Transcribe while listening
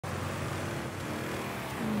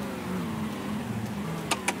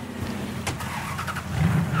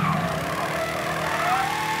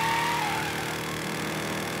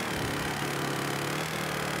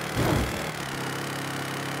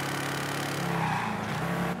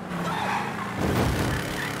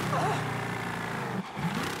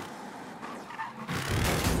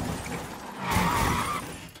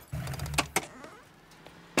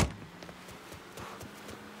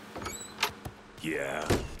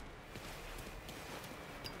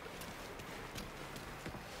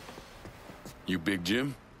You Big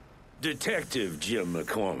Jim? Detective Jim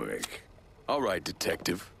McCormick. All right,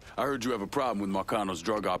 Detective. I heard you have a problem with Marcano's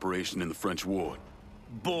drug operation in the French Ward.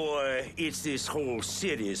 Boy, it's this whole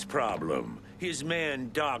city's problem. His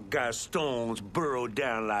man Doc Gaston's burrowed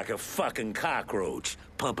down like a fucking cockroach,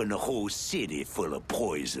 pumping the whole city full of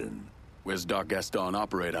poison. Where's Doc Gaston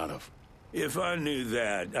operate out of? If I knew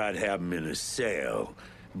that, I'd have him in a cell.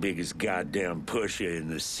 Biggest goddamn pusher in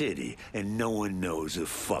the city, and no one knows a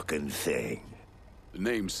fucking thing. The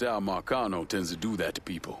name Sal Marcano tends to do that to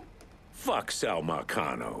people. Fuck Sal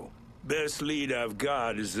Marcano. Best lead I've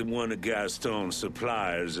got is that one of Gaston's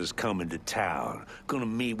suppliers is coming to town. Gonna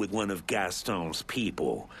meet with one of Gaston's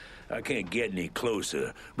people. I can't get any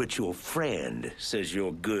closer, but your friend says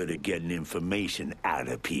you're good at getting information out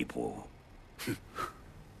of people.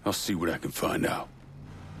 I'll see what I can find out.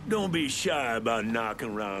 Don't be shy about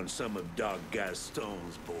knocking around some of Doc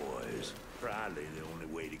Gaston's boys. Probably the only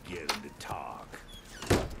way to get them to talk.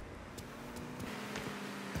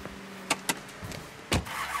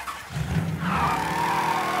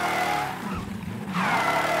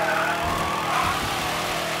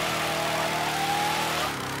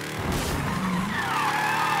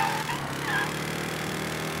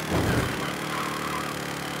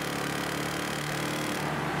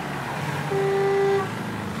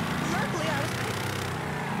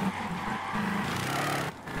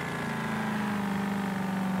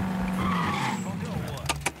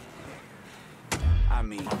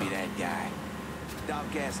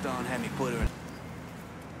 Gaston had me put her in.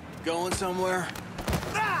 Going somewhere?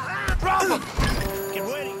 Rob him! Get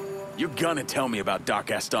ready! You're gonna tell me about Doc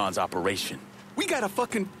Gaston's operation. We got a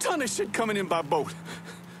fucking ton of shit coming in by boat.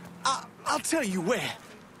 I'll tell you where.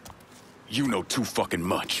 You know too fucking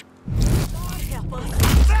much.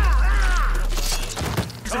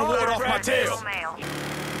 Gonna ward off my tail.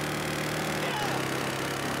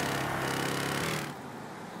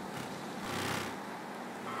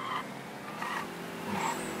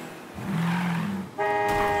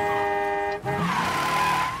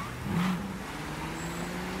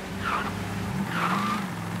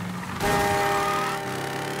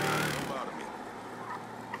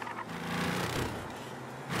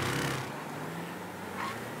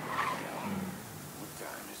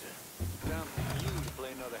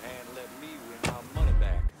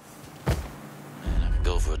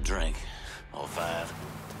 For a drink, or 5.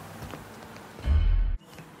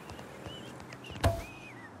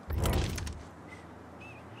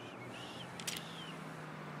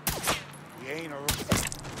 We ain't a...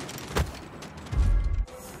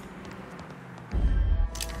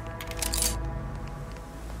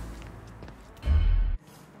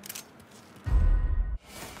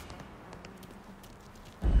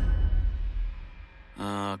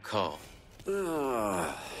 Call.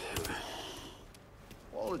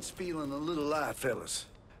 Wallet's feeling a little light, fellas.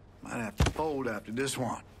 Might have to fold after this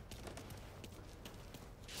one.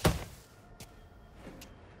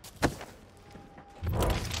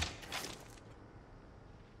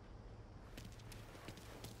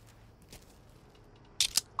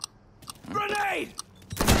 Grenade!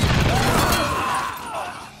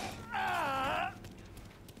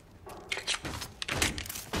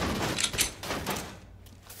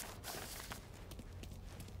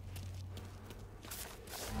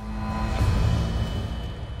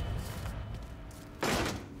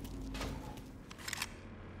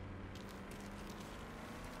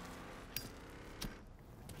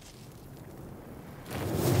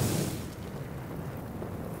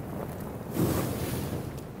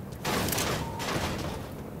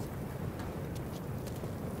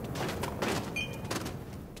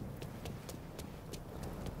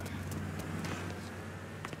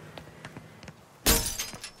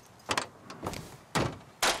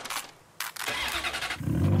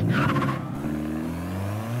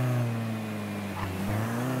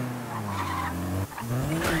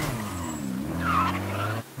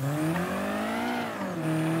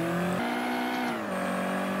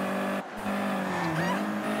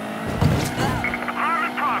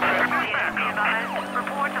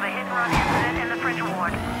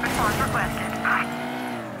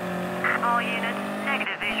 All units,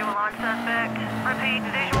 negative visual on suspect. Repeat,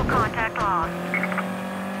 visual contact lost.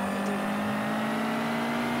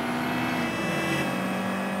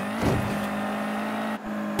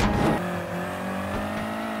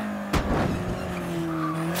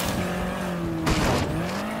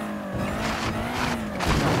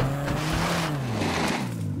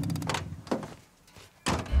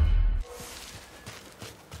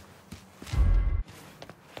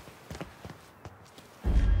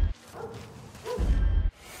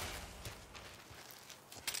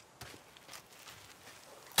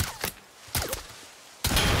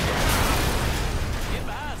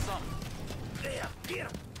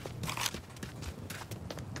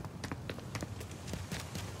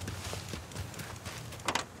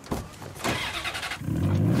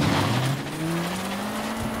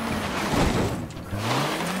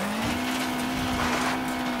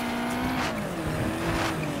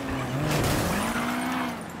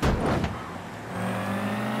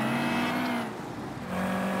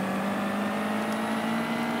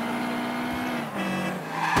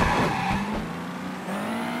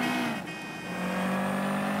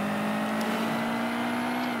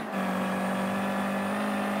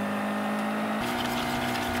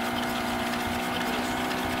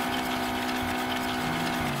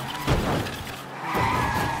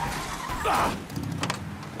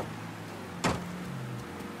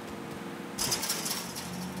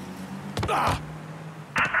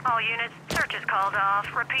 All units, search is called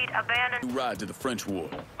off. Repeat, abandoned. Ride to the French War.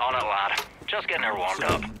 On it, lad. Just getting her warmed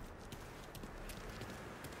up.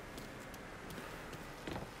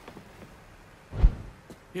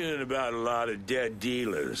 Hearing about a lot of dead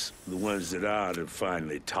dealers. The ones that aren't are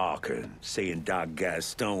finally talking, saying Doc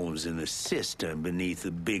Gaston's in the system beneath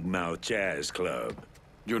the Big Mouth Jazz Club.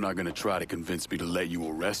 You're not gonna try to convince me to let you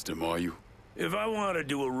arrest him, are you? If I wanted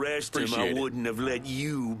to arrest him, I wouldn't have let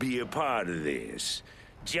you be a part of this.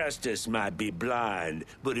 Justice might be blind,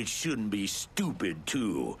 but it shouldn't be stupid,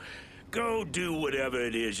 too. Go do whatever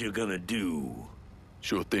it is you're gonna do.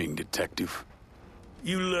 Sure thing, detective.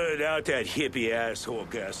 You lured out that hippie asshole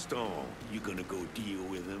Gaston. You gonna go deal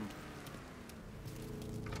with him?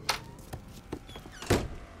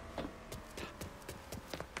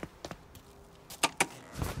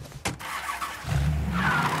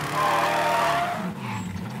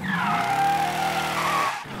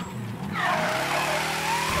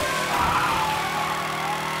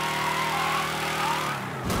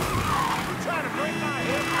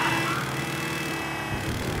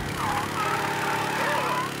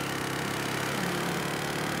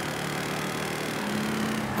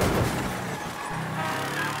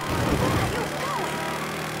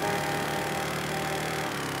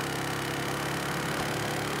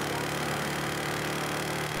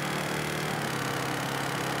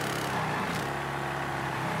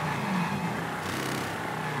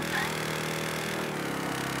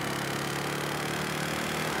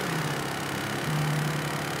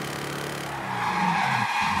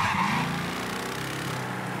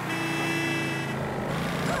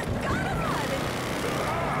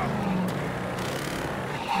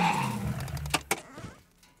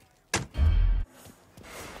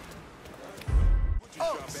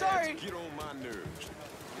 Get on my nerves.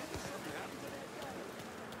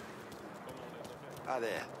 Hi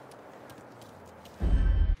there.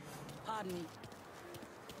 Pardon me.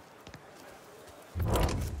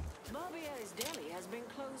 Barbier's Deli has been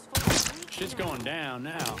closed for a week. Shit's going down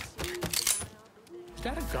now. Is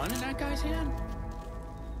that a gun in that guy's hand?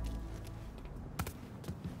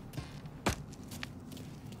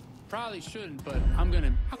 Probably shouldn't, but I'm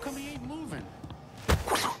gonna... How come he ain't moving?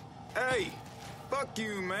 Hey, fuck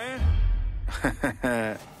you, man.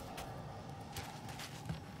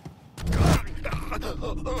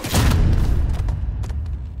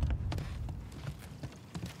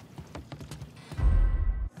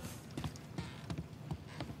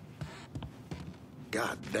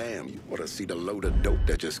 God damn, you wanna see the load of dope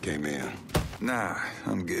that just came in? Nah,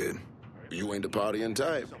 I'm good. You ain't the partying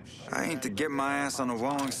type. I ain't to get my ass on the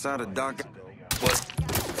wrong side of Doc. What?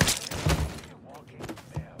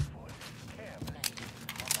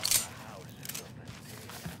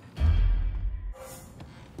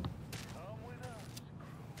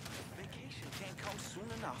 Vacation can't come soon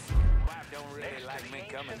enough. Wife don't really like me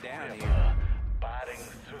coming down here. Biting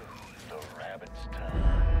through the rabbit's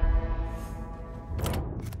tongue.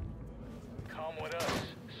 Come with us,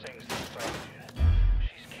 sings the stranger.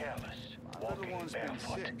 She's careless, walking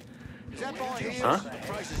barefoot. Is that boy here? Huh? Suntan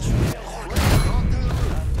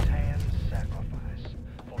sacrifice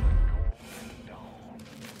for the golden dawn.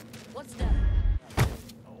 What's that?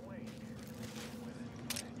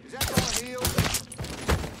 Is that boy healed?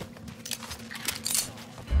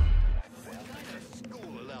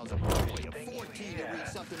 School allows a boy of 14 to read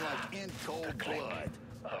something like In Cold Blood.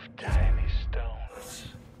 Of tiny stones.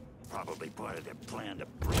 Probably part of their plan to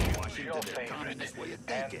brainwash Your into their favorite, communist way of and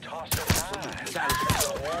thinking. toss it high.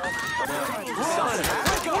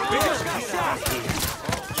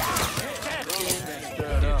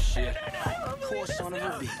 Shit. Poor son of a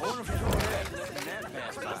bitch.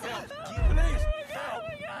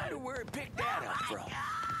 Where he picked that up from?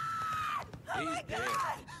 He's dead.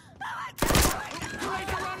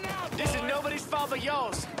 This is nobody's fault but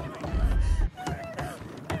yours.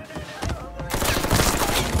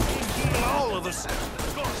 All of us.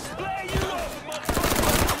 Gonna splay you up, murdering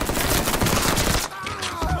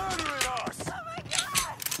us.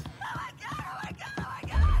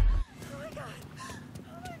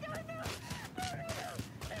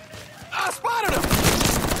 I spotted him!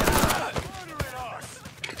 Murdering us.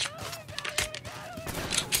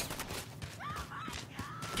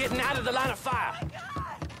 Getting out of the line of fire.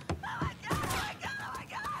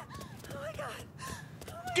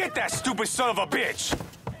 Get that stupid son of a bitch!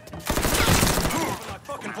 My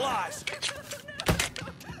fucking flies!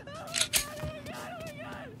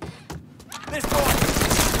 This boy!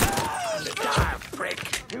 Die, prick.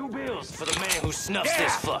 2 bills for the man who snuffs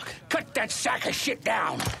this fuck. Cut that sack of shit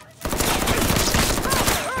down.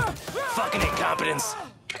 Fucking incompetence.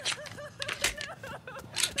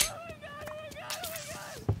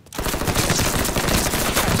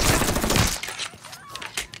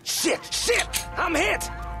 I'm hit!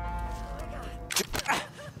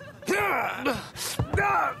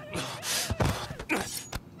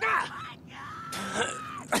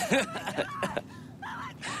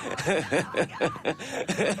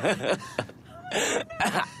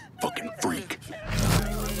 Fucking freak.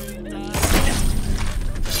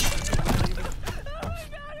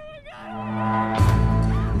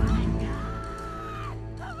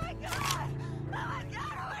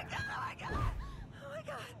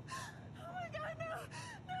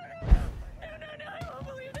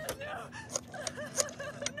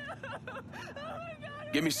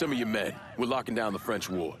 Give me some of your men. We're locking down the French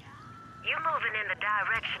ward. You're moving in the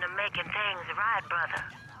direction of making things right, brother.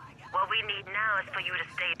 What we need now is for you to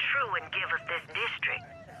stay true and give us this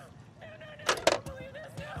district.